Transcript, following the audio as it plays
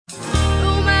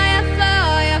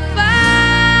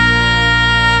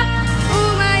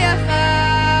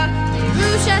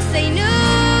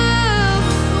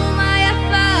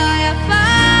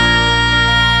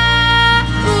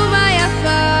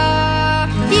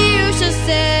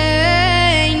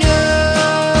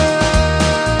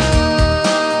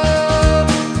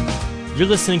You're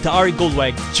listening to Ari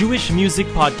Goldwag, Jewish Music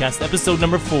Podcast, episode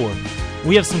number 4.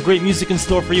 We have some great music in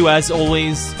store for you as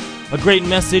always, a great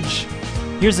message.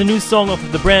 Here's a new song off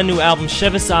of the brand new album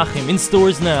Sheves Achim, in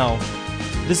stores now.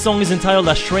 This song is entitled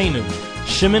Ashreinu,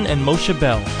 Shimon and Moshe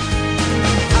Bell.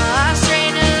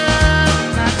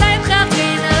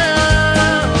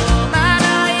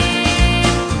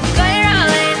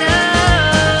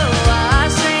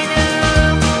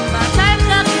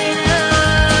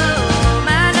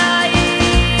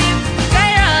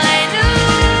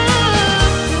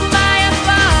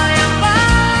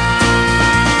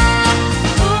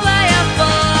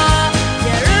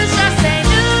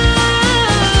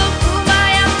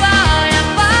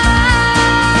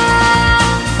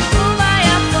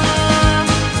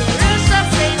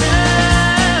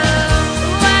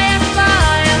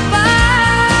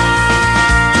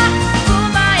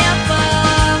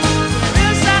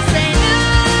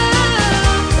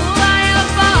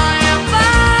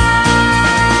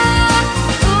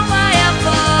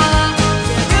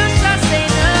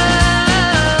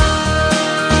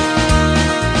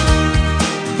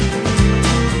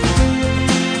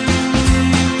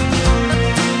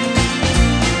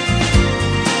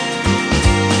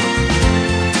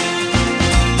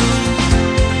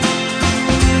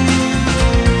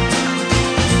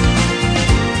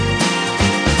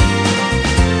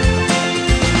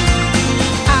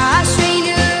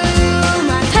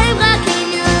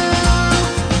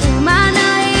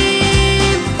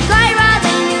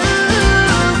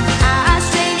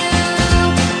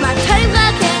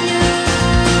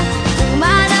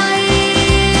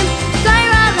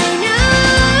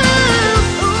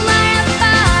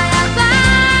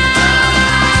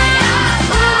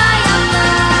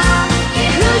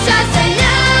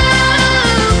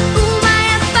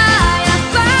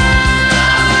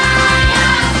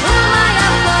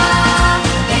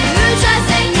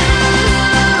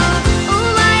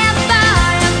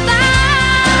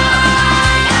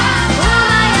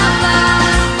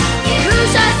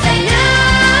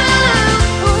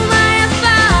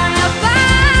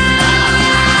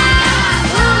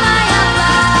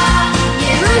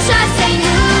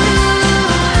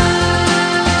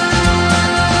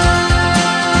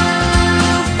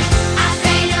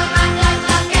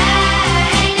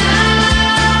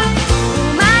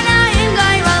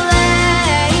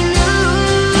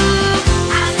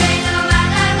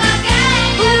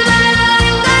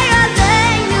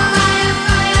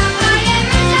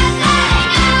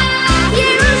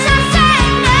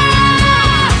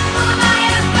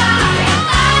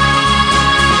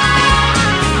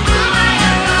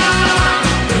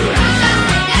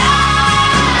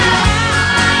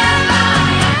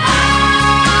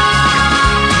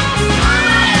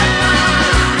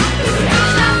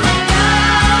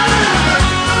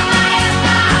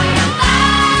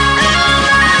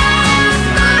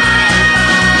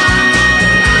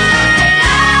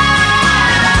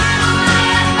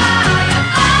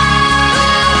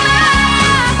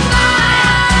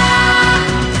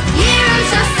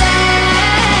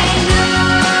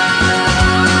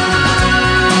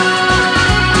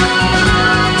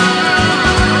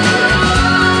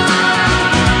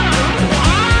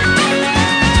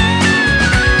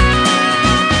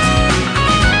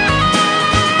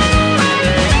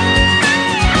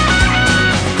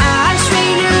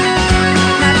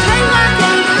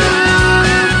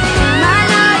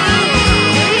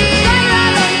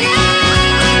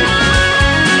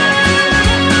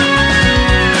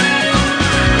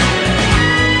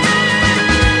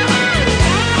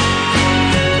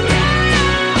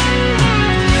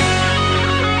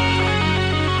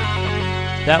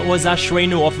 That was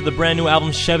Ashreinu off of the brand new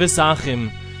album Sheves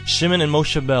Achim, Shimon and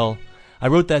Moshe Bell. I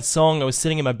wrote that song. I was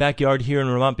sitting in my backyard here in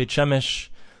Ramat Beit Shemesh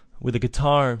with a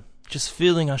guitar, just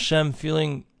feeling Hashem,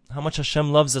 feeling how much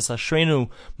Hashem loves us. Ashreinu,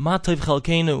 Ma Tov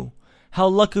Chalkeinu. How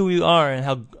lucky we are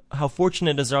and how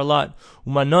fortunate is our lot.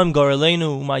 Uma Noam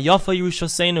Goreleinu, Uma Yafa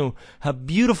Yerushaseinu. How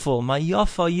beautiful, Ma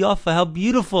Yafa Yafa, how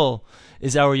beautiful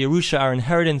is our Yerusha, our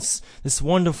inheritance, this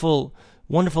wonderful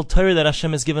Torah that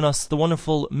Hashem has given us, the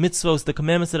wonderful mitzvos, the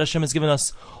commandments that Hashem has given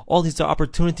us. All these are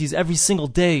opportunities every single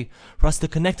day for us to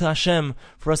connect to Hashem,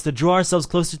 for us to draw ourselves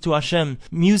closer to Hashem.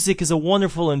 Music is a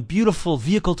wonderful and beautiful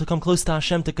vehicle to come close to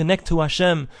Hashem, to connect to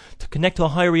Hashem, to connect to a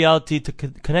higher reality, to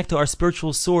connect to our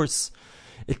spiritual source.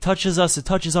 It touches us, it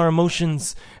touches our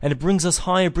emotions, and it brings us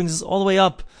higher, it brings us all the way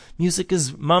up. Music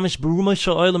is mamish beruma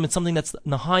shel olam. It's something that's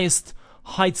in the highest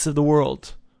heights of the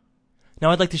world. Now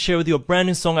I'd like to share with you a brand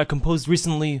new song I composed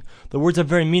recently. The words are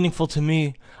very meaningful to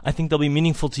me. I think they'll be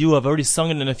meaningful to you. I've already sung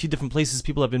it in a few different places.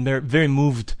 People have been very, very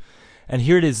moved. And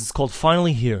here it is. It's called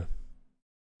Finally Here.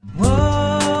 Whoa.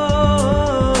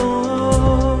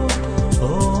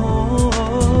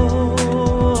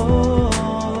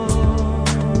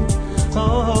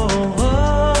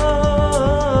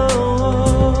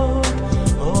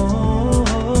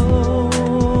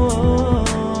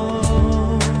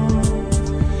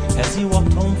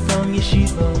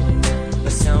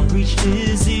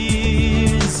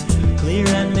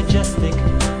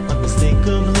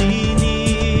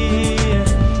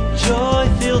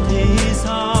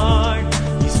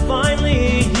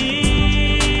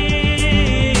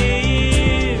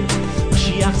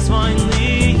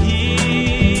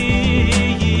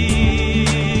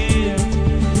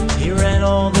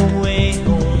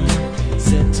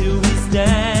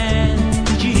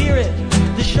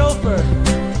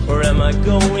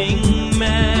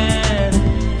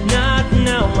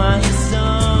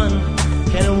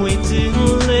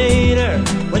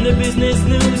 the business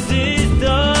news is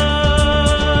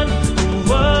done.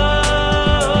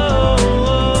 Whoa,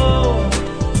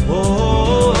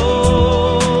 whoa,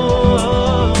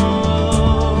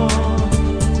 whoa.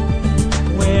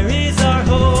 Where is our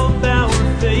hope, our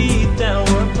faith,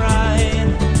 our pride?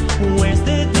 Where's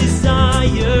the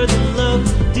desire, the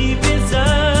love deep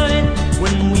inside?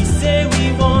 When we say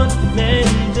we want the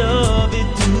end of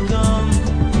it to come,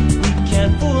 we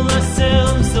can't fool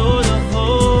ourselves or the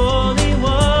Holy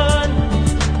One.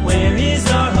 Where is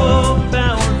our hope,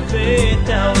 our faith,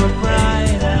 our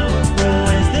pride?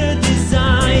 Where's the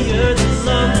desire, the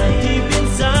love deep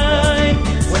inside?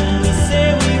 When we say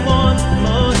we want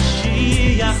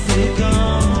Moshiach to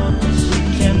come, we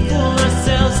can't fool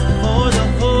ourselves or the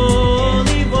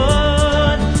Holy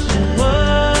One.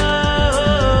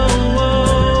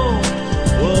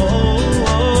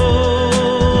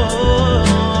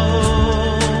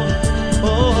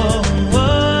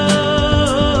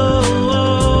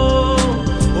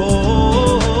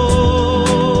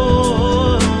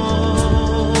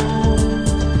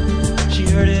 She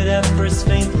heard it at first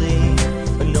faintly,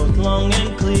 a note long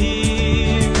and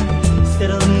clear.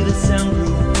 Steadily the sound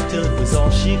grew till it was all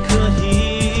she could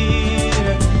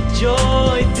hear.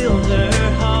 Joy filled her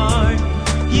heart,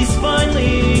 he's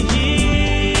finally here.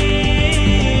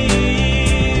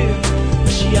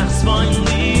 Mashiach's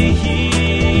finally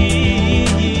here.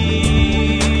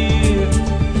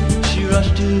 She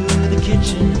rushed to the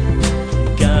kitchen,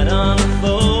 got on the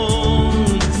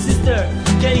phone. Sister,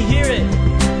 can you hear it?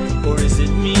 Or is it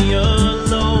me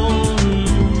alone?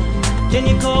 Can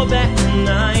you call back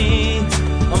tonight?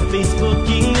 I'm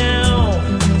Facebooking now,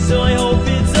 so I hope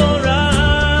it's alright.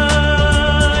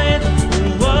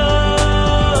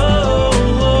 Whoa,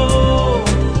 whoa,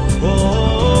 whoa.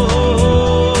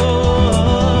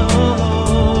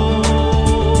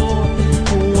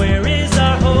 Where is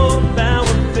our hope, our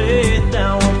faith,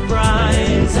 our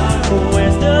pride?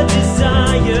 Where's the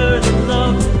desire, the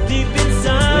love deep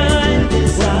inside?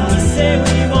 When we say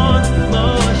we want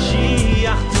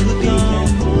Moshiach to come,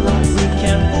 we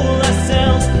can't fool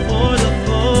ourselves or the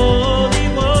Holy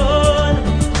One.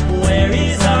 Where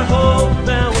is our hope,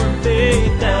 our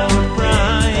faith, our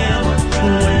pride?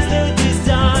 Where's the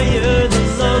desire, the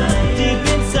love deep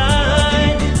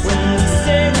inside? When we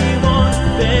say we want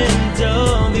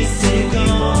Ben-David to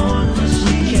come, we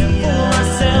can't fool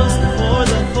ourselves or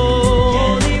the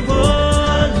Holy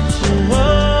One.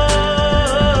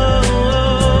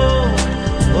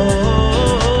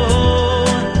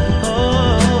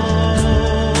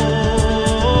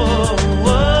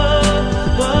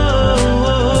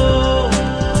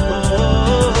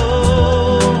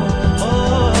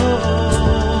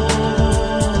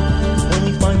 When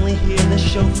we finally hear the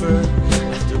chauffeur,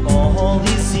 after all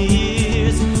these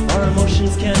years, our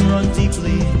emotions can run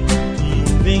deeply,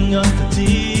 moving us to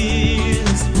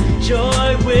tears.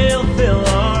 Joy will fill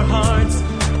our hearts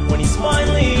when he's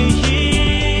finally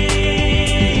here.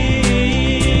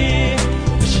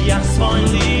 Mashiach's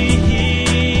finally here.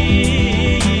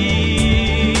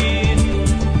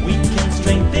 We can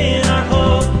strengthen our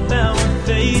hope, our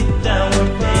faith, our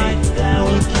pride. We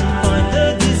can find the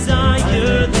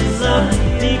desire, the love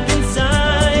deep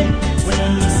inside.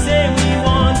 When we say we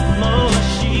want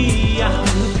Moshiach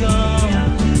to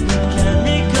come, we can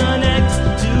reconnect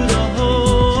to the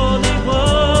Holy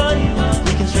One.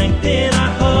 We can strengthen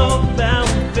our hope, our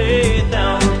faith,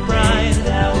 our pride. We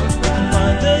can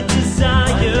find the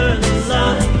desire, the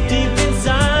love deep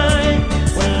inside.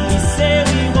 When we say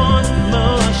we want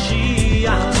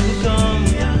Moshiach to come,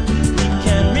 we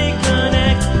can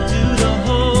reconnect to the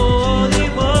Holy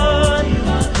One.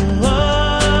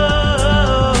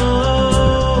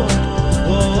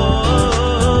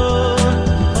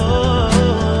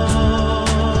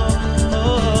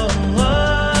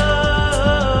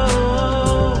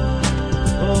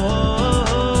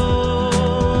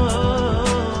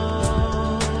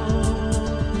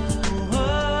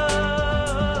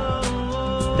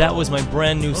 That was my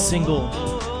brand new single.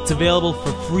 It's available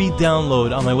for free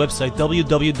download on my website,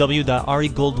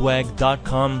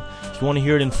 www.arigoldwag.com. If you want to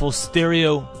hear it in full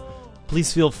stereo,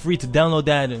 please feel free to download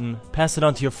that and pass it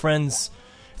on to your friends.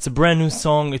 It's a brand new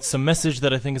song. It's a message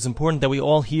that I think is important that we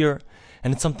all hear,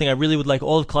 and it's something I really would like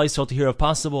all of Klal Yisrael to hear if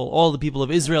possible. All the people of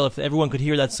Israel, if everyone could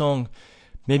hear that song,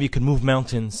 maybe it could move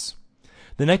mountains.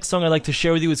 The next song I'd like to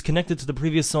share with you is connected to the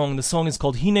previous song. The song is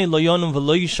called Hine Lo Yonum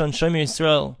V'Lo Yishan Shomer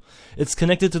Yisrael. It's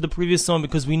connected to the previous song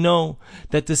because we know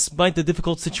that despite the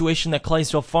difficult situation that Klal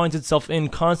Yisrael finds itself in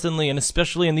constantly, and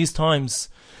especially in these times,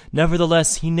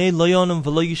 nevertheless, Hine Lo Yonum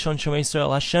V'Lo Yishan Shomer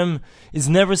Yisrael. Hashem is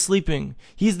never sleeping.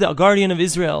 He's the guardian of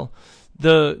Israel.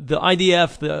 the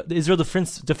IDF, the Israel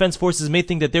Defense Forces, may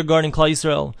think that they're guarding Klal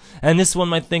Yisrael, and this one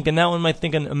might think, and that one might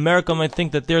think, and America might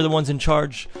think that they're the ones in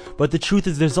charge. But the truth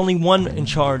is, there's only one in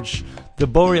charge. The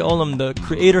Borei Olam, the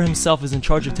Creator Himself, is in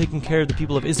charge of taking care of the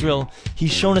people of Israel.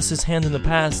 He's shown us His hand in the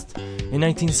past, in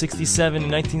 1967, in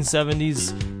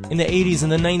 1970s, in the 80s, in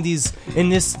the 90s, in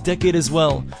this decade as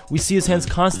well. We see His hands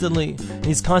constantly, and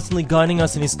He's constantly guiding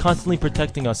us, and He's constantly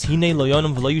protecting us. Hinei lo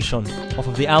yonam v'lo yishon, off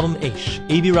of the album Eish.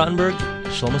 A.B. Rottenberg,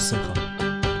 Shlomo Simcha.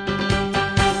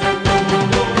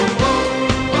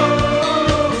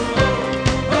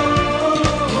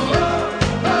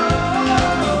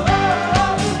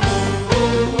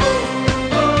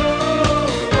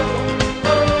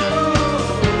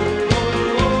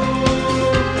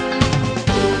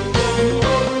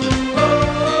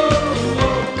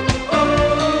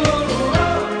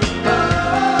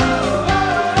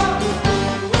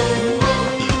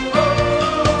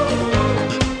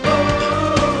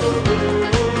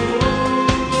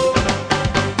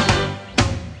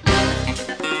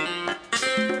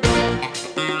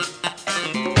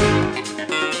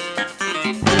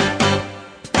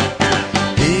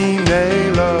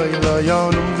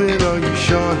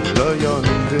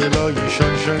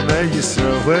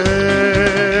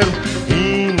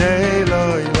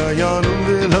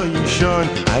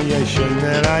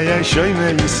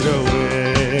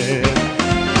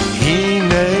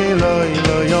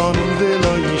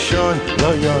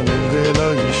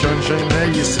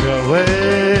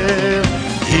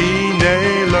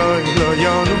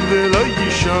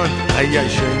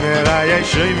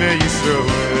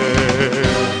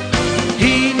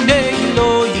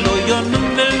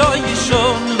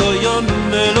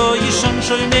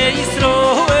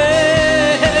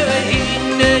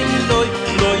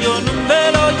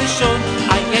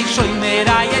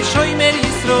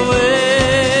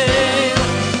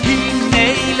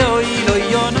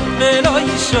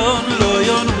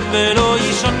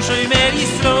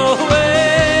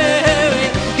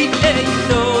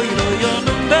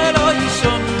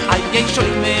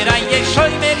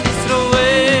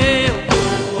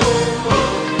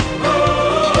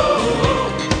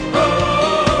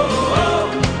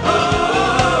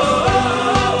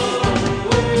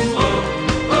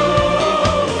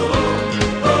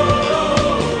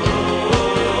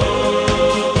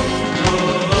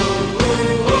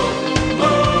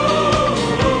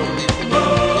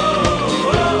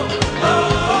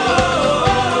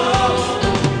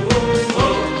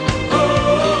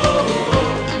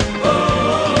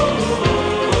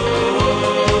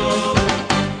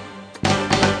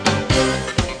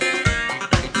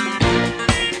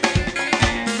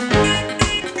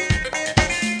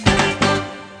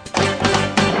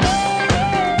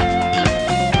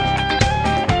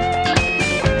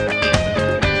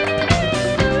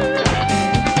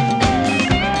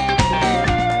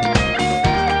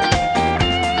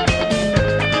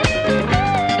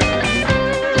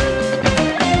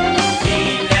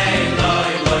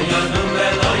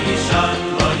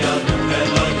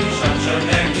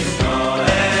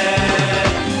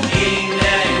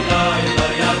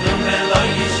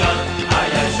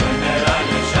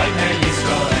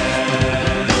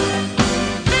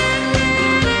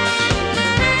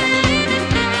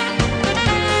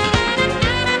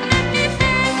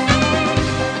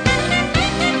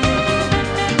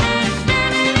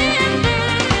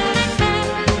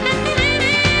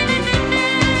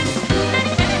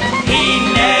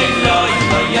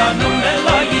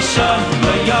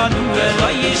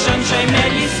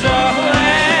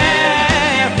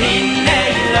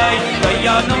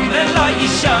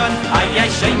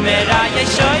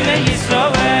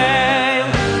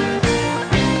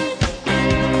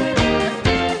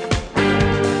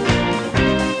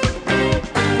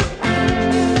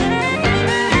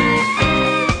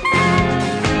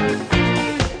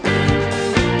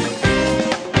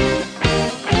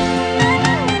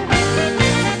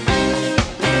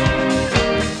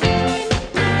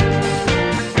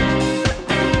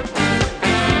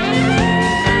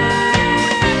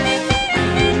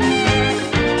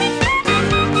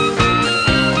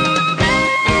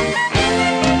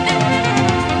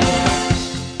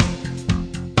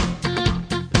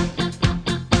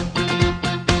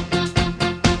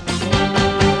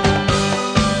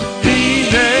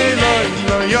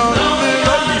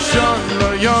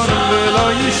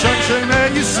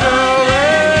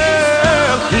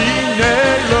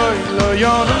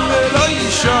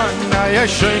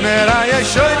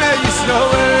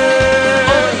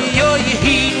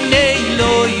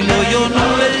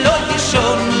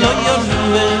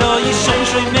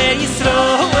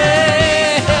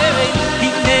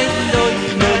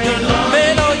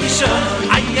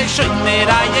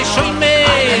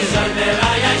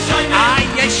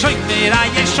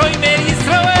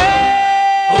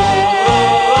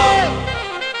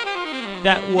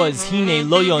 was Hine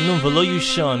Lo Yonum V'Lo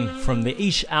Yushon from the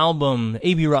Aish album,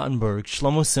 Abi Rottenberg,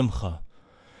 Shlomo Simcha.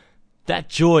 That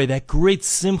joy, that great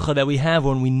simcha that we have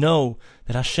when we know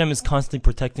that Hashem is constantly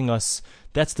protecting us,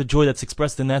 that's the joy that's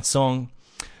expressed in that song.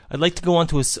 I'd like to go on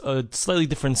to a slightly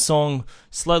different song,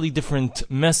 slightly different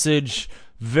message,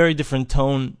 very different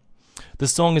tone. The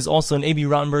song is also an Abi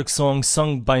Rottenberg song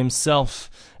sung by himself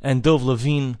and Dov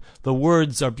Levine. The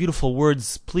words are beautiful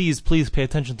words. Please pay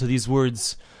attention to these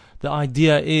words. The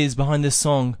idea is behind this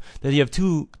song that you have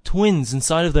two twins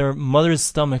inside of their mother's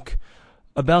stomach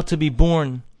about to be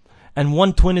born. And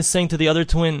one twin is saying to the other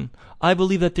twin, I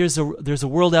believe that there's a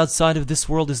world outside of this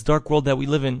world, this dark world that we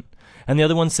live in. And the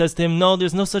other one says to him, no,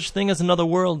 there's no such thing as another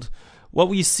world. What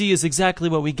we see is exactly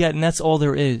what we get, and that's all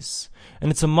there is.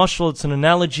 And it's a mashal, it's an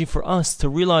analogy for us to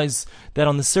realize that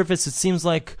on the surface it seems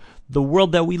like the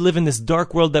world that we live in, this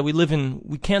dark world that we live in,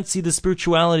 we can't see the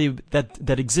spirituality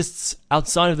that exists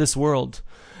outside of this world.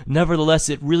 Nevertheless,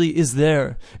 it really is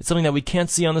there. It's something that we can't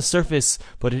see on the surface,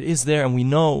 but it is there, and we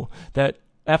know that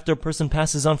after a person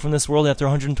passes on from this world after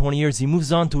 120 years, he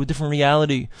moves on to a different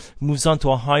reality, moves on to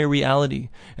a higher reality.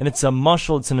 And it's a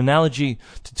mashal, it's an analogy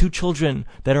to two children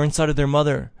that are inside of their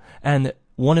mother. And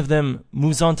one of them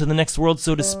moves on to the next world,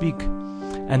 so to speak.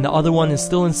 And the other one is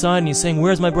still inside, and he's saying,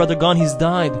 where's my brother gone? He's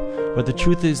died. But the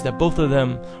truth is that both of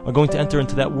them are going to enter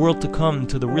into that world to come,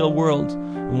 into the real world.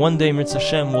 And one day, Mirz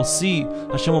Hashem, we'll see,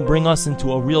 Hashem will bring us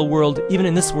into a real world, even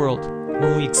in this world.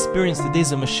 When we experience the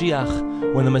days of Mashiach,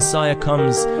 when the Messiah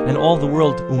comes and all the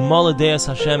world, Umala Deas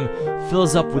Hashem,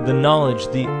 fills up with the knowledge,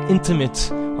 the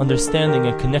intimate understanding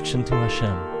and connection to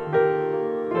Hashem.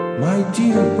 My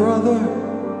dear brother,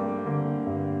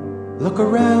 look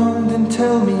around and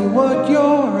tell me what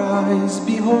your eyes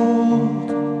behold.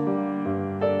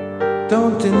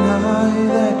 Don't deny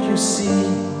that you see,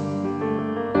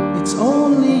 it's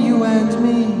only you and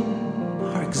me.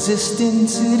 Our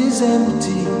existence, it is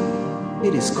empty.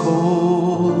 It is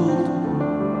cold.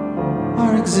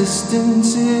 Our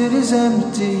existence, it is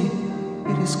empty.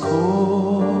 It is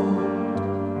cold.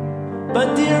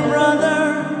 But dear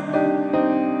brother,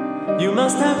 you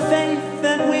must have faith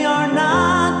that we are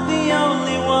not the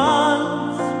only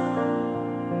ones.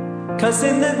 'Cause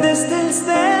in the distance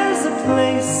there's a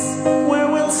place where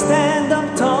we'll stand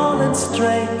up tall and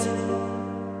straight.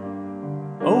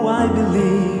 Oh, I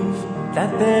believe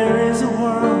that there is a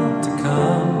world to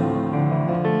come.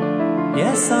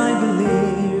 Yes, I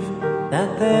believe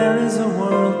that there is a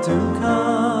world to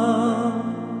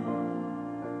come.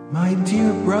 My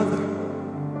dear brother,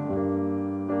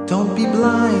 don't be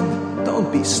blind,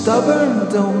 don't be stubborn,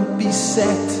 don't be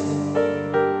set.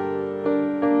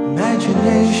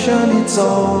 Imagination, it's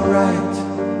alright,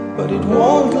 but it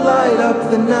won't light up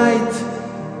the night.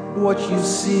 What you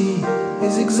see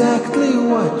is exactly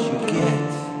what you get.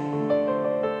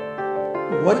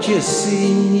 What you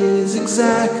see is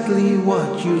exactly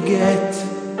what you get.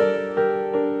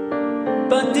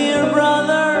 But dear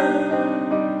brother,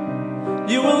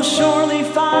 you will surely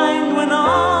find when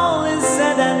all is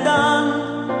said and done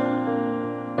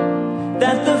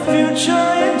that the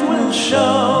future, it will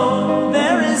show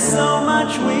there is so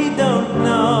much we don't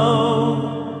know.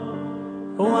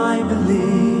 Oh, I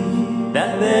believe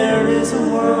that there is a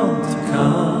world to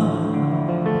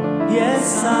come.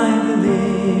 Yes, I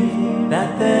believe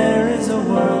that there is a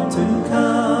world to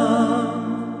come.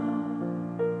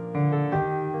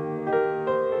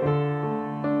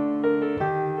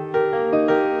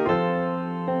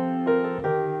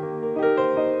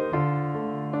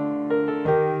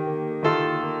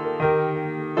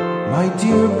 My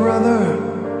dear brother,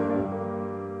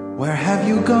 where have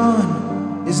you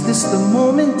gone? Is this the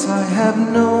moment I have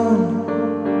known?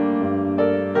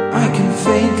 I can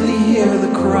faintly hear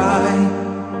the cry.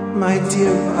 My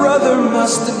dear brother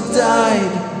must have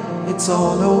died. It's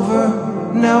all over,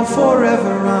 now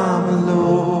forever I'm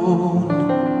alone.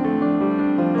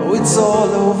 Oh, it's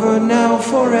all over, now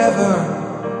forever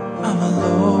I'm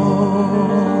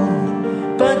alone.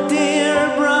 But dear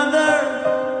brother,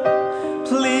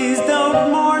 please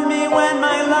don't mourn me when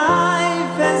my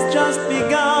life has just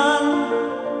begun.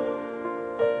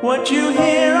 What you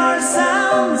hear are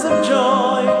sounds of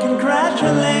joy.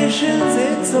 Congratulations,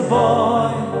 it's a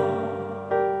boy.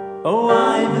 Oh,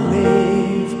 I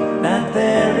believe that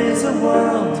there is a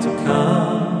world to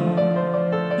come.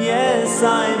 Yes,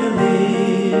 I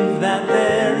believe that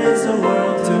there is a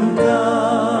world to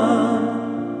come.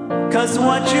 'Cause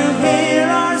what you hear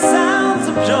are sounds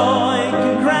of joy.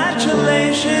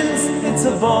 Congratulations, it's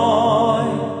a boy.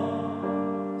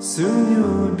 Soon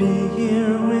you'll be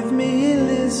here with me in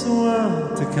this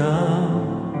world to come.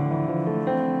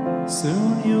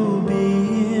 Soon you'll be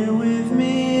here with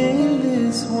me in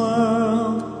this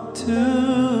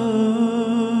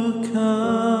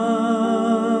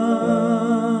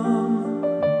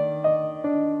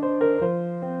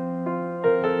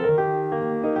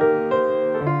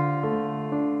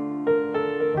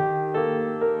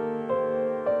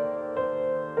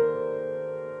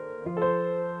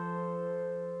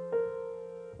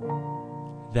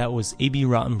that was A.B.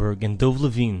 Rottenberg and Dov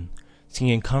Levine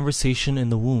singing Conversation in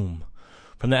the Womb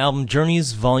from the album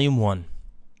Journeys Volume 1.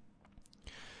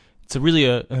 It's really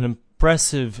an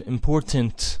impressive,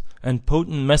 important, and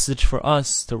potent message for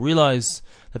us to realize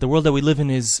that the world that we live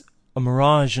in is a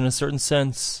mirage in a certain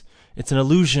sense. It's an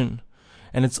illusion,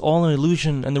 and it's all an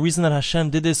illusion. And the reason that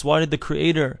Hashem did this, why did the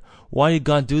Creator, why did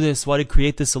God do this, why did He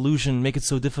create this illusion, make it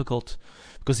so difficult?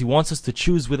 Because He wants us to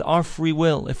choose with our free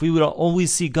will. If we would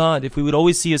always see God, if we would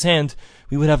always see His hand,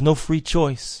 we would have no free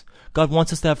choice. God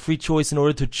wants us to have free choice in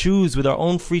order to choose with our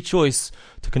own free choice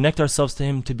to connect ourselves to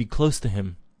Him, to be close to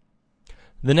Him.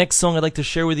 The next song I'd like to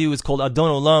share with you is called Adon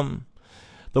Olam.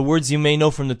 The words you may know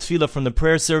from the tefillah, from the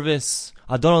prayer service.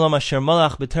 Adon Olam asher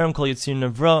malach b'terem kol yitzir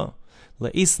nevra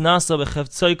le'is nasa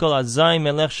b'chevtzoi kol azay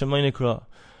melech shemoy nikra.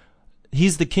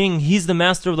 He's the king, He's the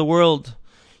master of the world.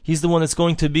 He's the one that's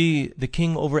going to be the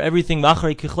king over everything. He's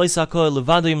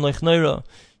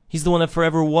the one that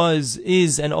forever was,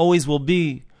 is, and always will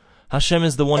be. Hashem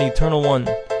is the one, eternal one.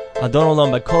 Adon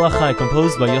Olam by Kol Achai,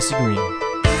 composed by Yossi Green.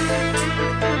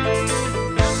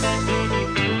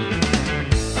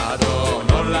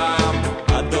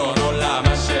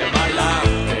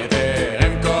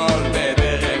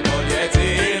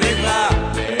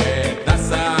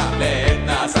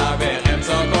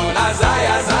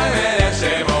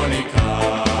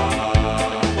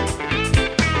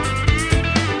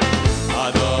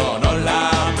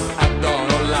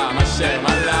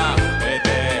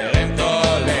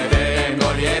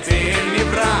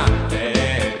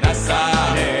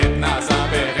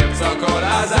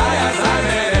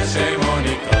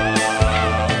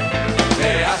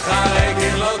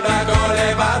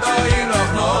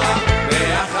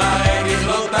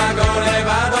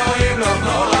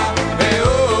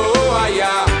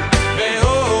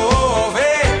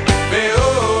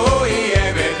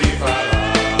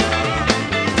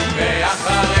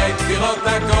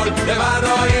 Levado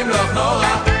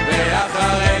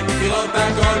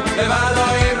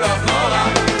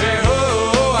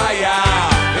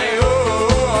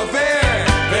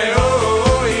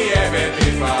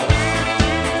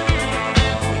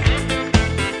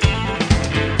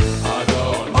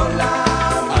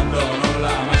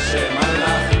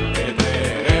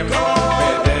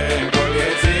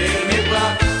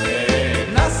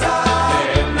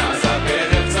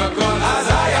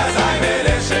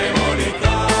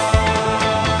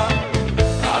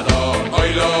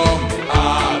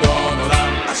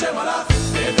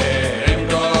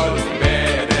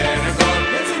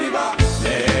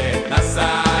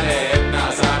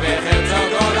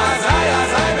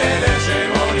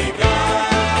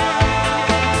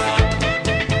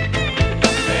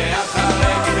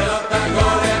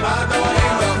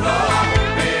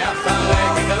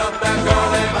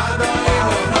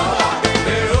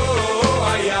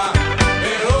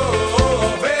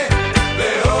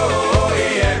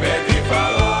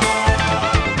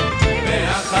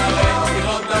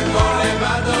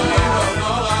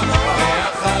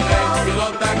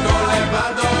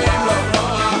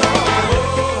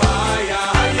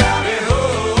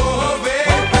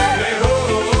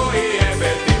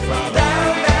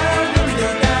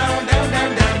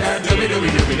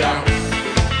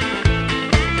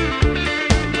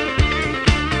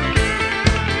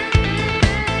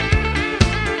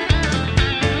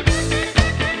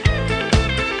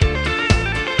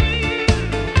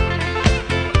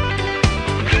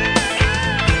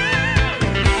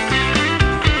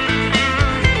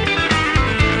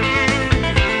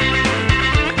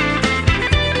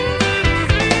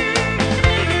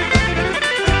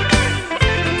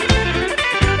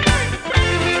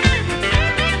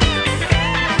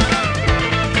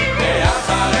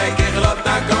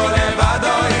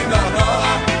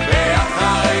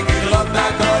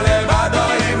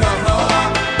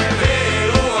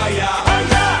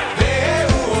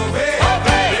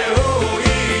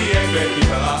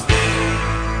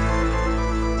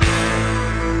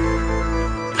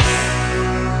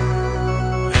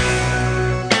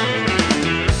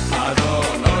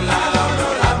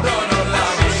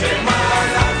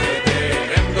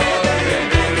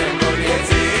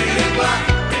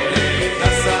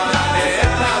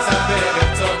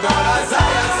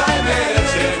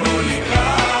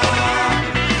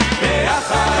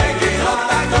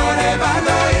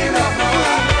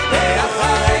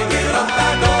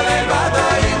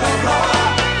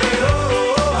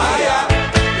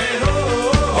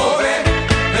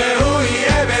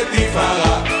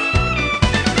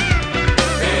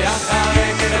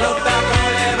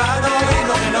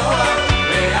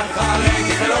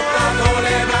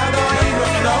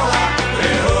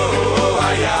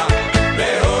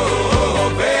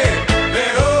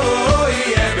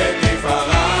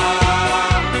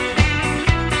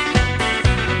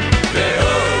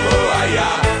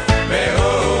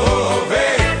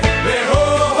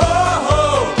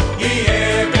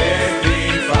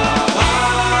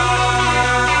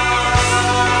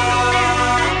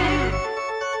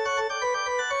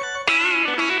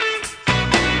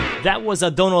That was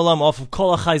Adon Olam off of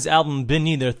Kol Achai's album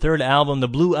Bini, their third album, the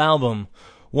Blue Album.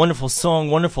 Wonderful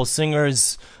song, wonderful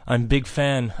singers. I am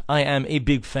a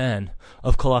big fan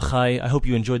of Kol Achai. I hope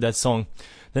you enjoyed that song.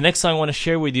 The next song I want to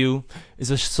share with you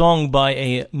is a song by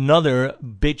another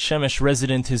Beit Shemesh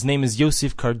resident. His name is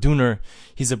Yosef Karduner.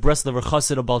 He's a Breslover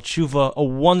Chassid, a Baal Tshuva, a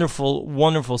wonderful,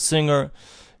 wonderful singer.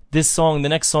 The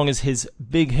next song is his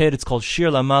big hit. It's called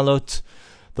Shir LaMalot.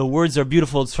 The words are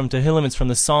beautiful. It's from Tehillim. It's from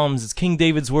the Psalms. It's King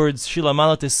David's words. Shir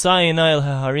LaMalot esai enai el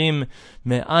haharim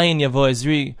me'ayin yavo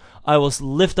ezri. I will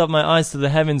lift up my eyes to the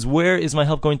heavens. Where is my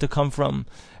help going to come from?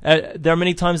 There are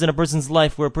many times in a person's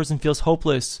life where a person feels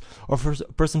hopeless, or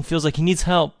a person feels like he needs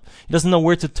help. He doesn't know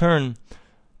where to turn.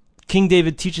 King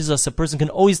David teaches us a person can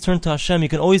always turn to Hashem. You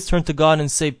can always turn to God and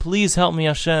say, please help me,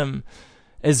 Hashem.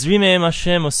 Ezri me'em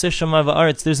Hashem oseh shamayim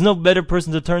va'aretz. There's no better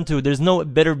person to turn to. There's no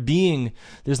better being.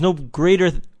 There's no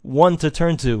greater one to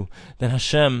turn to than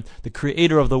Hashem, the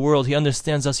creator of the world. He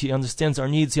understands us. He understands our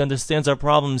needs. He understands our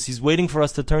problems. He's waiting for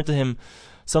us to turn to Him.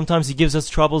 Sometimes He gives us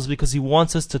troubles because He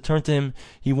wants us to turn to Him.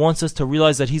 He wants us to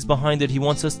realize that He's behind it. He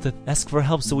wants us to ask for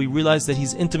help so we realize that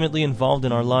He's intimately involved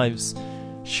in our lives.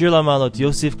 Shir LaMalot,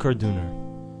 Yosef Karduner.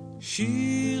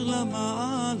 Shir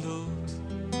LaMalot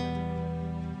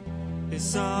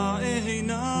אשא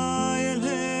עיניי אל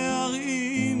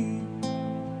ההרים,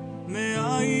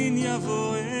 מאין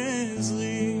יבוא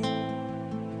עזרי,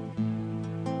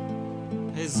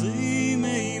 עזרי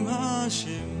מעם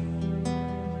השם,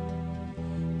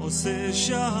 עושה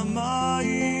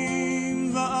שמיים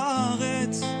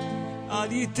וארץ,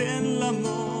 אל ייתן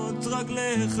למות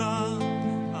רגליך,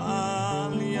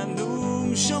 אל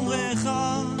ינום שומרך,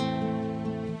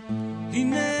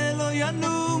 הנה לא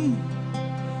ינום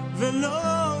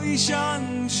ולא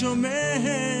ישן שומר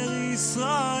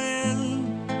ישראל,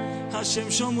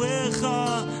 השם שומרך,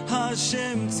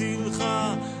 השם צילך,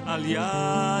 על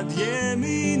יד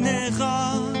ימינך.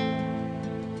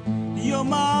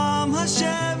 יומם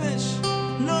השמש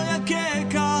לא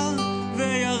יקקה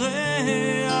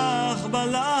וירח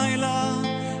בלילה,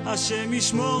 השם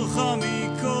ישמורך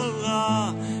מכל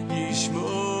רע,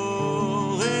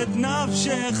 ישמור את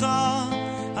נפשך,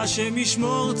 השם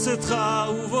ישמור צאתך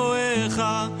ובואך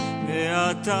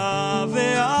מעתה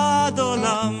ועד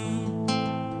עולם.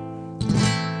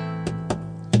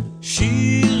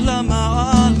 שיר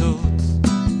למעלות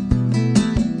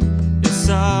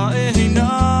אשא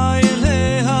עיניי אל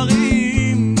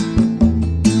ההרים,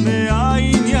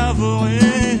 מאין יבוא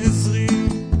עזרי,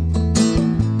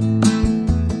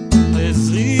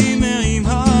 עזרי מעם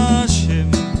השם,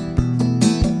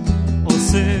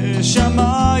 עושה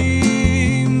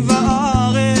שמיים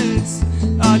וארץ,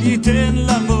 אל ייתן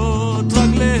למות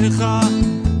רגליך,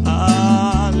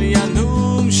 אל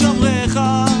ינום שומרך,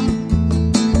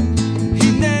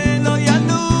 הנה לא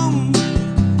ינום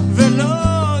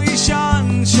ולא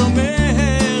ישן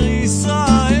שומר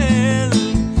ישראל,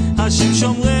 השם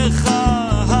שומרך,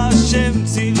 השם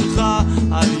צילך,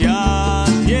 על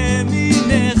יד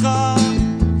ימינך.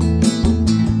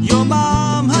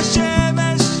 יומם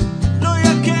השמש לא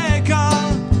יקקה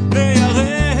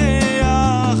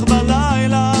וירח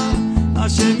בלילה,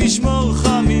 השם ישמורך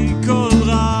מכל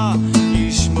רע,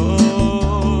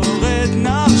 ישמור את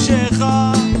נפשך,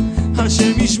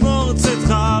 השם ישמור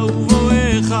צאתך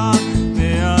ובואך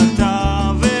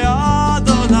מעתה ועד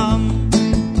עולם.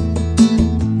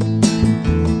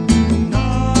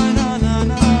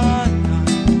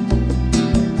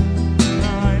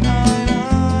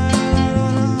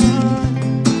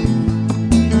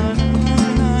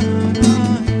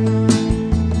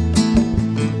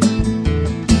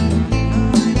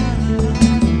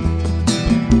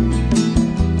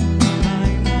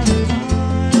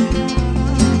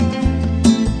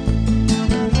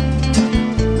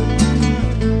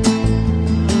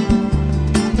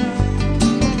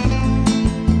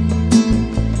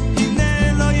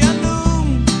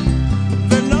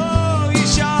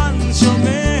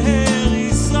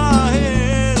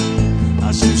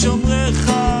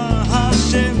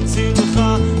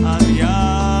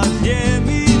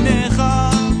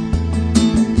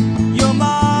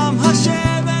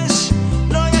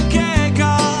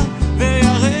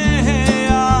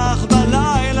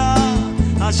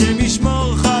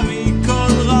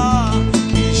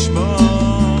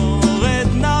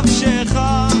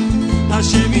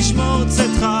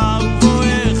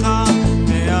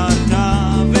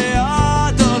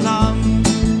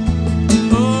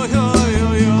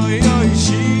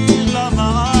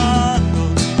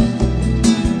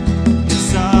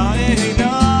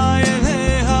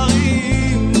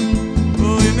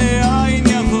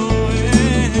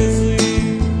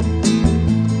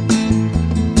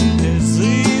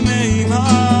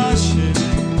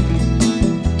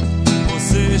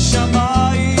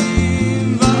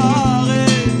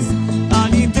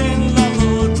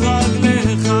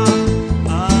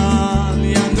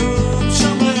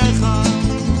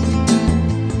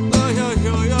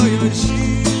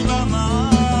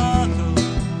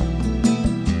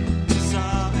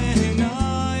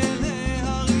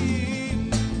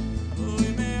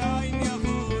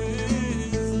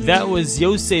 was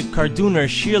Yosef Karduner,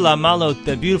 Shir LaMalot,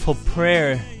 that beautiful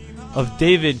prayer of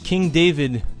David, King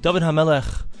David, David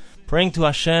HaMelech, praying to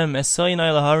Hashem,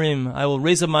 Esayinai Laharim, I will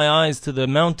raise up my eyes to the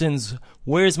mountains.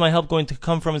 Where is my help going to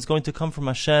come from? It's going to come from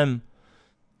Hashem.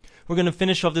 We're going to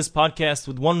finish off this podcast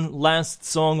with one last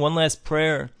song, one last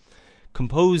prayer,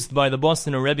 composed by the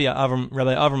Bostoner Rabbi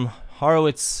Avram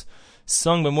Horowitz,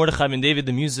 sung by Mordechai Ben David.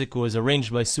 The music was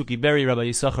arranged by Suki Berry, Rabbi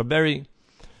Yisachar Berry.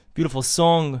 Beautiful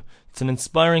song. It's an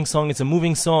inspiring song. It's a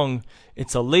moving song.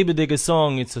 It's a Lebediga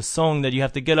song. It's a song that you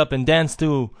have to get up and dance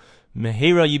to.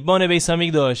 Mehira Yibone Beis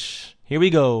Hamikdash. Here we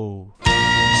go.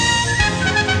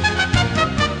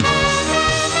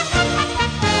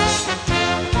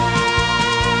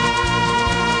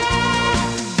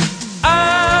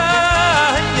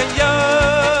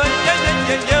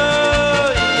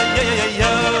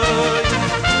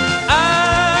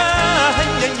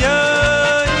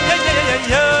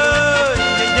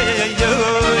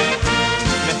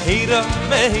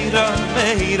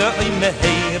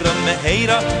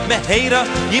 Mehira,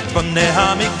 Yibone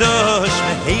HaMikdash.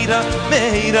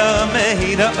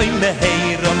 Mehira, oy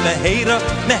Mehira,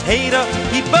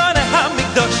 Yibone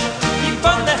HaMikdash.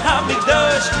 Yibone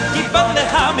HaMikdash. Mehira, Yibone HaMikdash. Yibone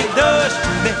HaMikdash.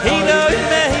 Mehira,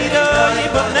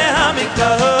 Yibone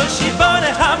HaMikdash.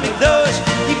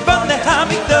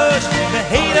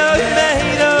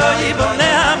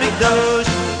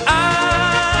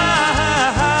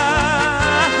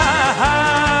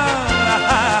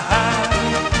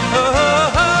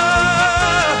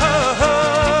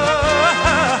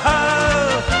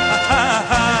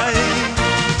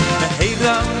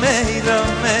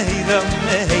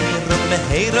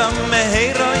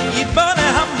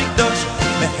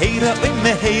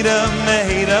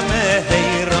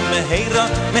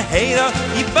 Mehira,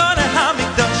 Yibone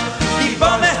HaMikdash.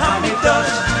 Yibone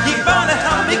HaMikdash.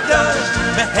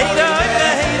 Mehira, Yibone HaMikdash. Yibone HaMikdash. Mehira,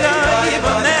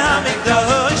 Yibone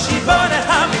HaMikdash.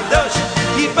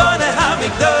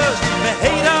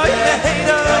 Mehira,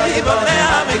 Yibone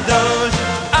HaMikdash.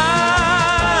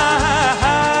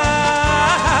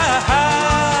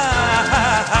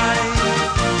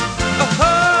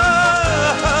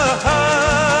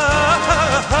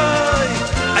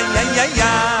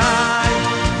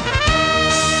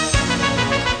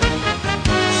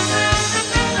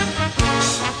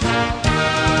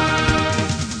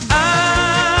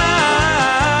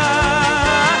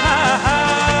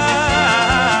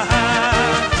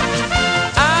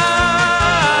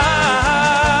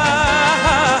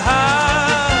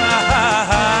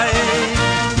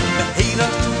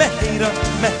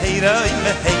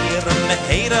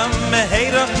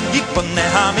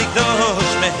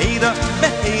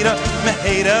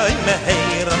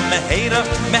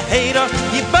 Mehira,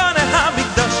 Yibone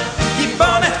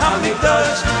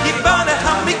HaMikdash. Yibone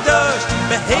HaMikdash.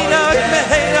 Mehira,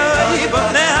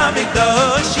 Yibone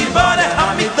HaMikdash.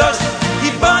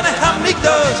 Yibone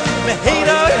HaMikdash.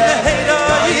 Mehira,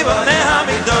 Yibone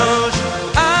HaMikdash.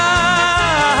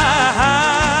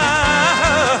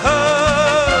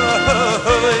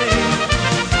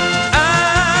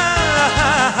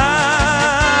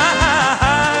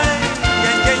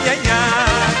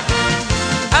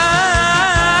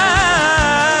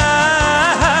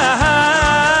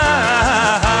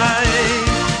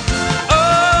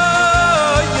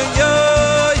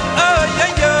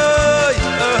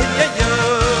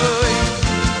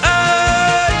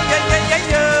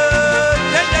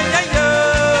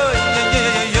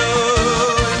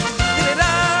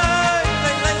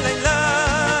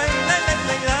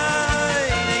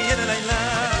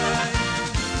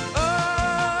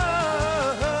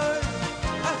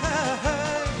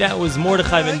 That was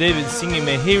Mordechai Ben David singing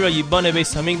Mehira Yibone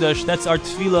Beis Hamikdash. That's our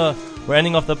tefillah. We're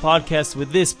ending off the podcast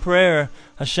with this prayer.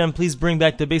 Hashem, please bring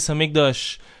back the Beis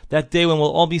Hamikdash. That day when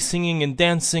we'll all be singing and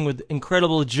dancing with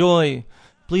incredible joy.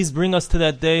 Please bring us to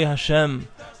that day, Hashem,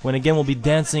 when again we'll be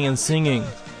dancing and singing.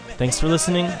 Thanks for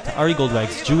listening to Ari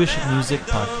Goldwag's Jewish Music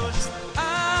Podcast.